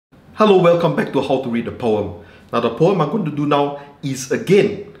Hello, welcome back to How to Read a Poem. Now the poem I'm going to do now is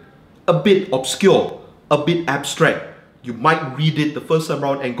again a bit obscure, a bit abstract. You might read it the first time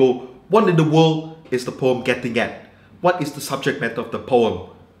around and go, what in the world is the poem getting at? What is the subject matter of the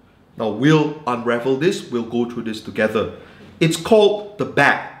poem? Now we'll unravel this, we'll go through this together. It's called The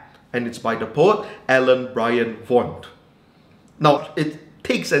Bat and it's by the poet Ellen Bryant Voigt. Now it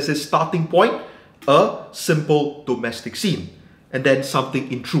takes as its starting point a simple domestic scene. And then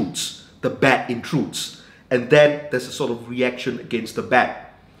something intrudes, the bat intrudes, and then there's a sort of reaction against the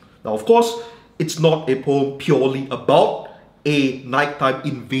bat. Now of course, it's not a poem purely about a nighttime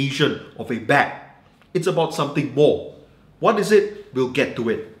invasion of a bat. It's about something more. What is it? We'll get to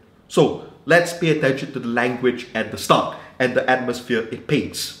it. So let's pay attention to the language at the start and the atmosphere it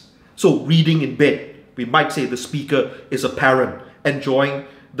paints. So reading in bed, we might say the speaker is a parent enjoying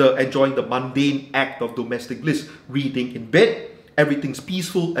the mundane act of domestic bliss, reading in bed. Everything's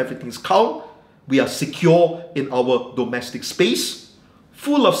peaceful, everything's calm. We are secure in our domestic space,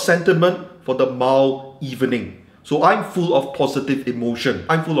 full of sentiment for the mild evening. So I'm full of positive emotion.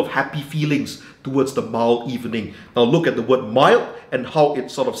 I'm full of happy feelings towards the mild evening. Now look at the word mild and how it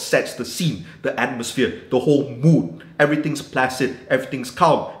sort of sets the scene, the atmosphere, the whole mood. Everything's placid, everything's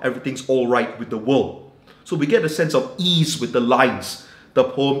calm, everything's all right with the world. So we get a sense of ease with the lines. The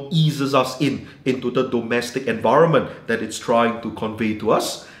poem eases us into the domestic environment that it's trying to convey to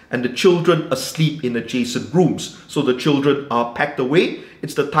us. And the children asleep in adjacent rooms. So the children are packed away.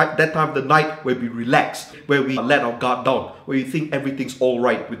 It's that time of the night where we relax, where we let our guard down, where we think everything's all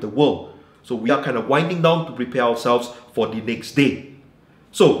right with the world. So we are kind of winding down to prepare ourselves for the next day.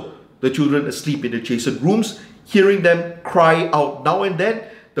 So the children asleep in adjacent rooms, hearing them cry out now and then,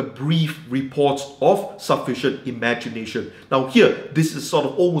 the brief reports of sufficient imagination. Now here, this is sort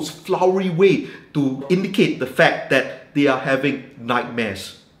of almost flowery way to indicate the fact that they are having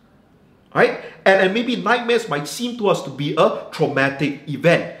nightmares. Right? And maybe nightmares might seem to us to be a traumatic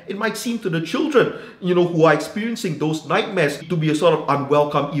event. It might seem to the children, who are experiencing those nightmares to be a sort of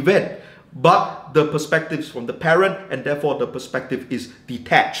unwelcome event. But the perspective is from the parent and therefore the perspective is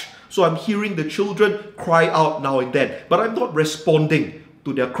detached. So I'm hearing the children cry out now and then, but I'm not responding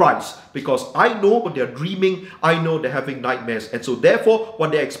to their cries because I know they're dreaming, I know they're having nightmares, and so therefore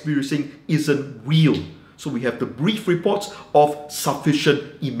what they're experiencing isn't real. So we have the brief reports of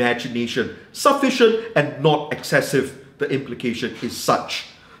sufficient imagination. Sufficient and not excessive, the implication is such.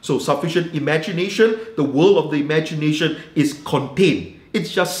 So sufficient imagination, the world of the imagination is contained.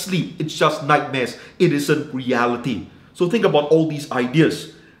 It's just sleep, it's just nightmares, it isn't reality. So think about all these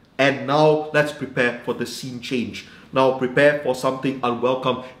ideas. And now let's prepare for the scene change. Now prepare for something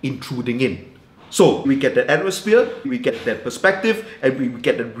unwelcome intruding in. So we get that atmosphere, we get that perspective, and we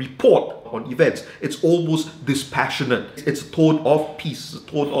get a report on events. It's almost dispassionate. It's a tone of peace, a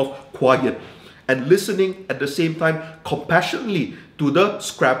tone of quiet. And listening at the same time compassionately to the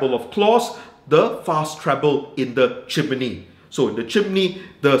scrabble of claws, the fast treble in the chimney. So in the chimney,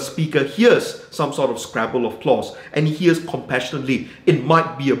 the speaker hears some sort of scrabble of claws and he hears compassionately, it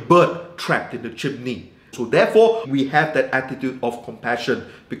might be a bird trapped in the chimney. So therefore, we have that attitude of compassion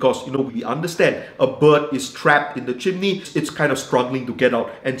because, we understand a bird is trapped in the chimney, it's kind of struggling to get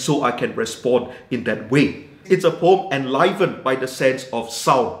out, and so I can respond in that way. It's a poem enlivened by the sense of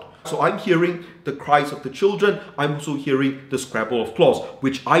sound. So I'm hearing the cries of the children, I'm also hearing the scrabble of claws,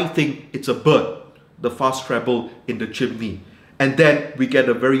 which I think it's a bird, the fast treble in the chimney. And then we get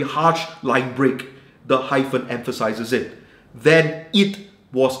a very harsh line break. The hyphen emphasizes it. Then it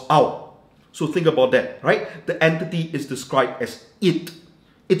was out. So think about that, right? The entity is described as it.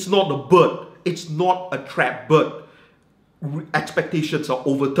 It's not a bird. It's not a trapped bird. Expectations are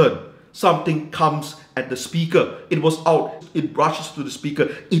overturned. Something comes at the speaker. It was out. It rushes to the speaker.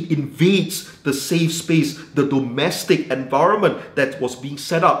 It invades the safe space, the domestic environment that was being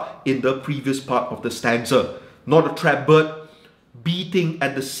set up in the previous part of the stanza. Not a trapped bird beating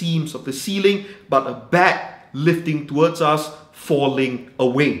at the seams of the ceiling, but a bat lifting towards us, falling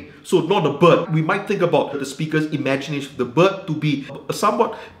away. So not a bird. We might think about the speaker's imagination of the bird to be a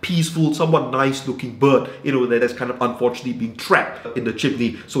somewhat peaceful, somewhat nice looking bird, that is kind of unfortunately being trapped in the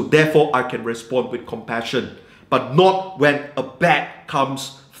chimney. So therefore I can respond with compassion, but not when a bat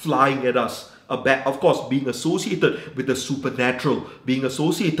comes flying at us. A bat, of course, being associated with the supernatural, being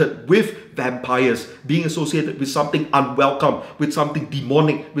associated with vampires, being associated with something unwelcome, with something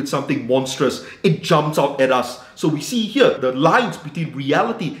demonic, with something monstrous. It jumps out at us. So we see here the lines between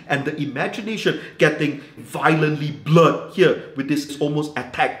reality and the imagination getting violently blurred here with this almost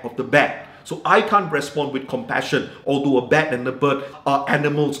attack of the bat. So I can't respond with compassion, although a bat and a bird are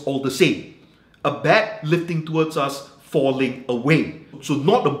animals all the same. A bat lifting towards us, falling away. So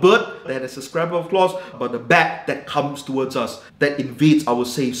not the bird that has a scrabble of claws, but the bat that comes towards us, that invades our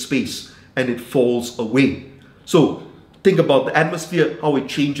safe space, and it falls away. So think about the atmosphere, how it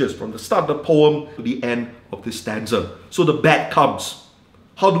changes from the start of the poem to the end of the stanza. So the bat comes.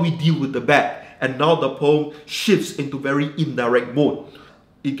 How do we deal with the bat? And now the poem shifts into very indirect mode.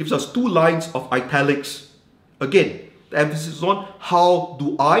 It gives us 2 lines of italics. Again, the emphasis is on how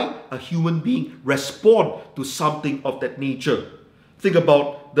do I, a human being, respond to something of that nature. Think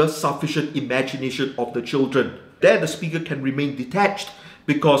about the sufficient imagination of the children. There the speaker can remain detached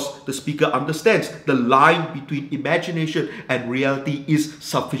because the speaker understands the line between imagination and reality is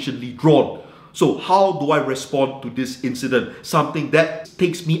sufficiently drawn. So how do I respond to this incident? Something that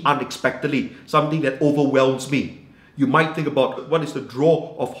takes me unexpectedly, something that overwhelms me. You might think about what is the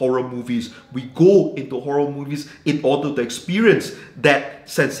draw of horror movies. We go into horror movies in order to experience that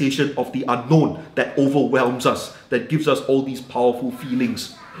sensation of the unknown that overwhelms us, that gives us all these powerful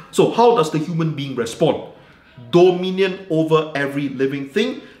feelings. So how does the human being respond? Dominion over every living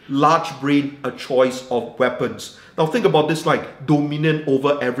thing, large brain, a choice of weapons. Now think about this like dominion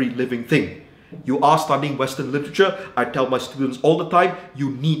over every living thing. You are studying Western literature. I tell my students all the time,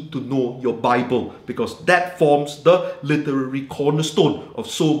 you need to know your Bible because that forms the literary cornerstone of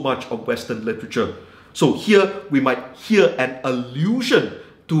so much of Western literature. So here we might hear an allusion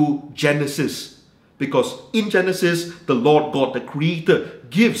to Genesis because in Genesis, the Lord God, the Creator,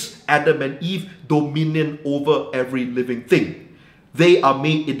 gives Adam and Eve dominion over every living thing. They are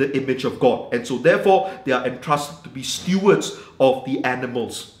made in the image of God, and so therefore they are entrusted to be stewards of the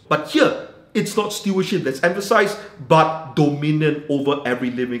animals. But here, it's not stewardship that's emphasized, but dominion over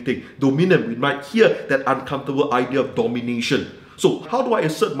every living thing. Dominion, we might hear that uncomfortable idea of domination. So how do I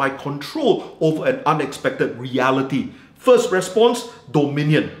assert my control over an unexpected reality? First response,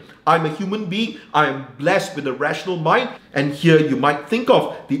 dominion. I'm a human being, I am blessed with a rational mind, and here you might think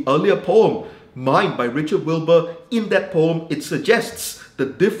of the earlier poem, Mind by Richard Wilbur. In that poem, it suggests the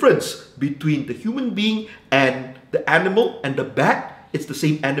difference between the human being and the animal and the bat. It's the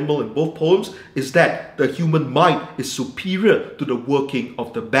same animal in both poems, is that the human mind is superior to the working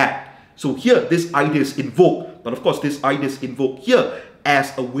of the bat. So here, this idea is invoked, but of course this idea is invoked here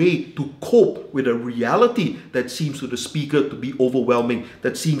as a way to cope with a reality that seems to the speaker to be overwhelming,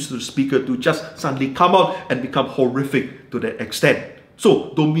 that seems to the speaker to just suddenly come out and become horrific to that extent.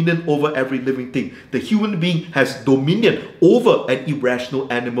 So, dominion over every living thing. The human being has dominion over an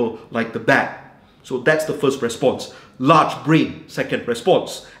irrational animal like the bat. So that's the first response. Large brain, second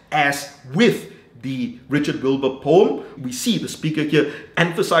response. As with the Richard Wilbur poem, we see the speaker here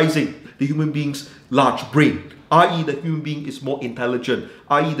emphasizing the human being's large brain, i.e. the human being is more intelligent,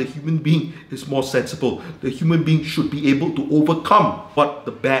 i.e. the human being is more sensible. The human being should be able to overcome what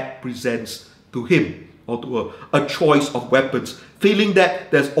the bat presents to him, or to a choice of weapons. Failing that,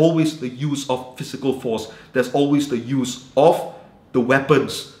 there's always the use of physical force. There's always the use of the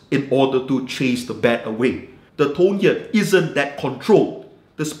weapons in order to chase the bat away. The tone here isn't that controlled.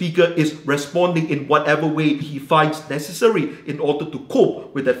 The speaker is responding in whatever way he finds necessary in order to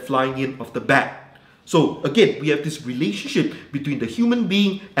cope with that flying in of the bat. So again, we have this relationship between the human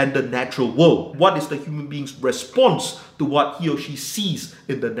being and the natural world. What is the human being's response to what he or she sees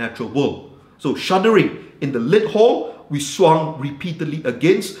in the natural world? So shuddering in the lit hall, we swung repeatedly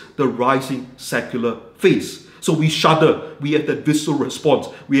against the rising secular face. So we shudder, we have that visceral response,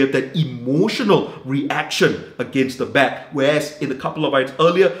 we have that emotional reaction against the bat. Whereas in a couple of lines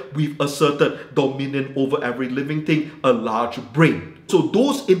earlier, we've asserted dominion over every living thing, a large brain. So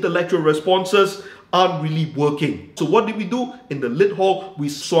those intellectual responses aren't really working. So what did we do? In the lit hall, we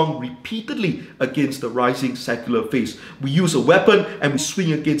swung repeatedly against the rising secular face. We use a weapon and we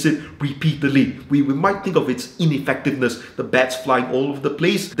swing against it repeatedly. We might think of its ineffectiveness. The bats flying all over the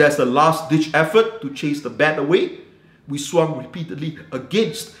place. There's the last ditch effort to chase the bat away. We swung repeatedly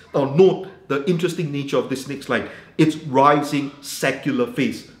against. Now note the interesting nature of this next line. It's rising secular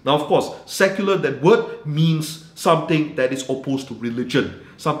face. Now of course, secular, that word means something that is opposed to religion,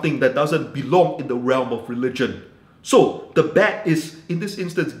 something that doesn't belong in the realm of religion. So the bat is, in this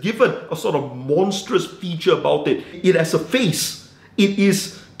instance, given a sort of monstrous feature about it. It has a face. It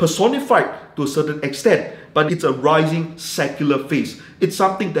is personified to a certain extent, but it's a rising secular face. It's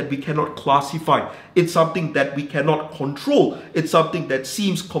something that we cannot classify. It's something that we cannot control. It's something that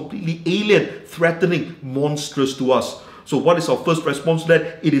seems completely alien, threatening, monstrous to us. So what is our first response to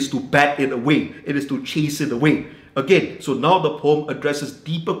that? It is to bat it away. It is to chase it away. Again, so now the poem addresses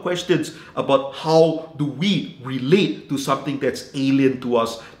deeper questions about how do we relate to something that's alien to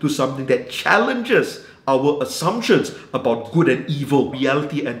us, to something that challenges our assumptions about good and evil,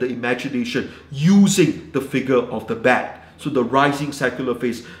 reality and the imagination, using the figure of the bat. So the rising secular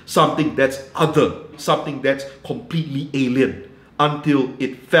phase, something that's other, something that's completely alien, until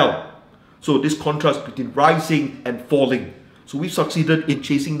it fell. So this contrast between rising and falling. So we've succeeded in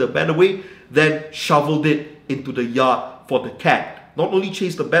chasing the bat away, then shoveled it into the yard for the cat. Not only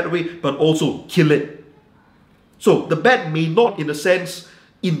chase the bat away, but also kill it. So the bat may not, in a sense,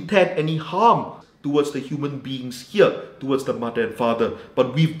 intend any harm towards the human beings here, towards the mother and father,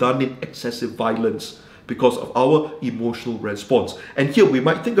 but we've done it excessive violence because of our emotional response. And here we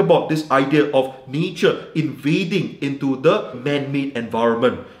might think about this idea of nature invading into the man-made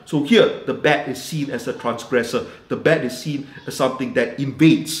environment. So here the bat is seen as a transgressor. The bat is seen as something that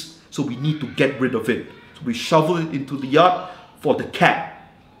invades. So we need to get rid of it. So we shovel it into the yard for the cat.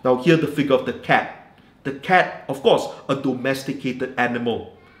 Now here the figure of the cat. The cat, of course, a domesticated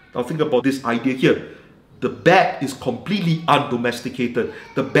animal. Now think about this idea here. The bat is completely undomesticated.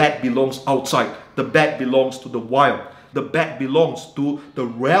 The bat belongs outside. The bat belongs to the wild. The bat belongs to the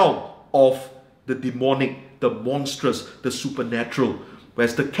realm of the demonic, the monstrous, the supernatural.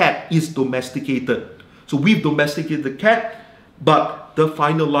 Whereas the cat is domesticated. So we've domesticated the cat, but the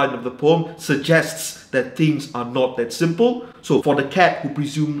final line of the poem suggests that things are not that simple. So for the cat who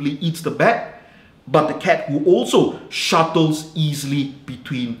presumably eats the bat, but the cat who also shuttles easily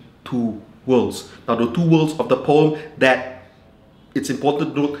between two worlds. Now the two worlds of the poem that it's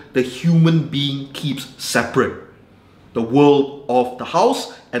important to note, the human being keeps separate. The world of the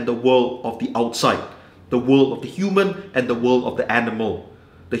house and the world of the outside. The world of the human and the world of the animal.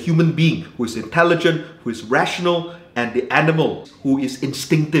 The human being who is intelligent, who is rational, and the animal who is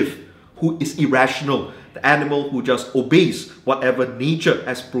instinctive, who is irrational. The animal who just obeys whatever nature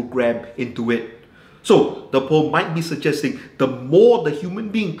has programmed into it. So the poem might be suggesting the more the human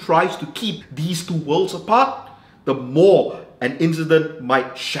being tries to keep these two worlds apart, the more an incident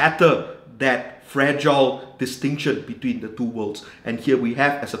might shatter that fragile distinction between the two worlds. And here we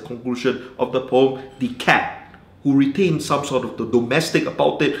have, as a conclusion of the poem, the cat, who retains some sort of the domestic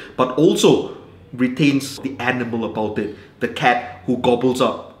about it, but also retains the animal about it. The cat who gobbles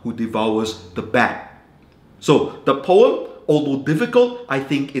up, who devours the bat. So the poem, although difficult, I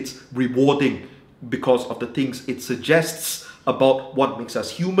think it's rewarding because of the things it suggests about what makes us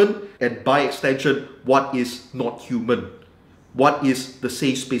human, and by extension, what is not human. What is the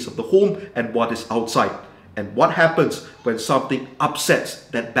safe space of the home and what is outside. And what happens when something upsets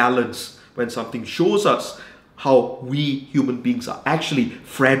that balance, when something shows us how we human beings are actually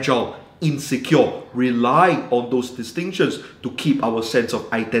fragile, insecure, rely on those distinctions to keep our sense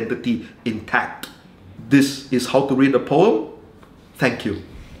of identity intact. This is how to read a poem. Thank you.